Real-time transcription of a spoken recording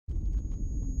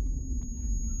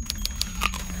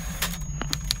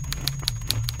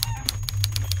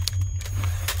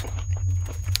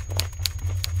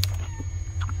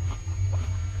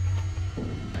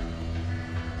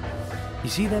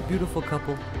see that beautiful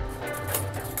couple?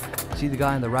 See the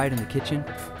guy on the right in the kitchen?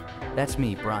 That's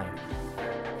me, Brian.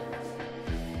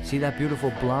 See that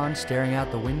beautiful blonde staring out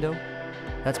the window?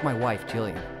 That's my wife,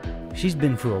 Jillian. She's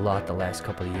been through a lot the last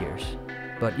couple of years.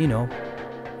 But, you know,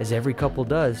 as every couple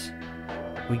does,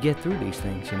 we get through these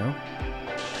things, you know?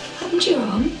 Happened to your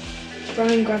arm?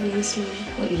 Brian grabbed me this morning.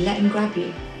 What, you let him grab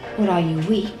you? What, are you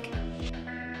weak?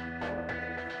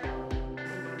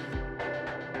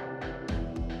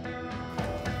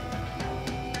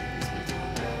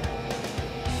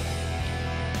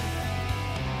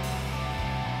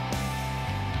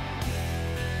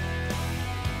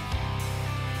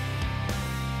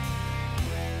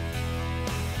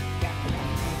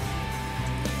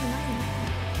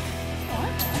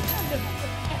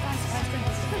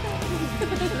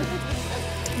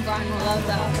 Brian will love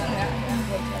that.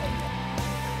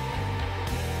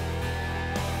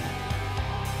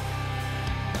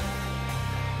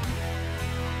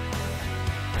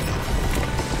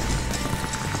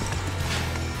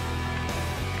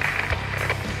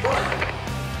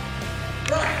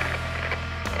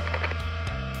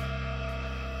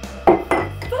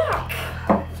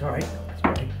 It's alright. It's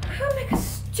alright. How make a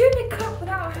stupid cup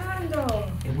without a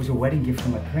handle? It was a wedding gift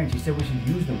from my parents. She said we should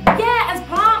use them. Yeah, as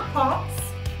plant pots.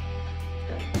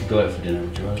 Go out for dinner,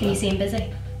 would you rather? Can you seem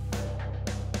busy?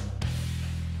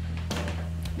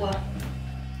 What?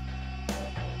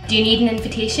 Do you need an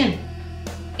invitation?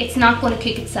 It's not going to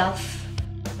cook itself.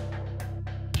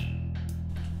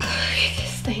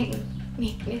 This thing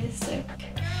makes me sick.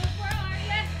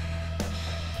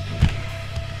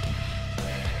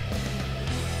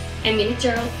 I mean it,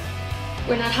 Gerald.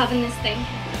 We're not having this thing.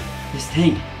 This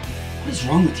thing? What is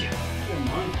wrong with you?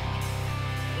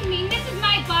 You mean this is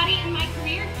my body and my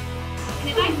career? And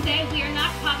if I say we are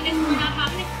not having it, we're not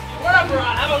having it? Whatever,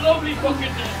 I have a lovely fucking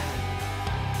day.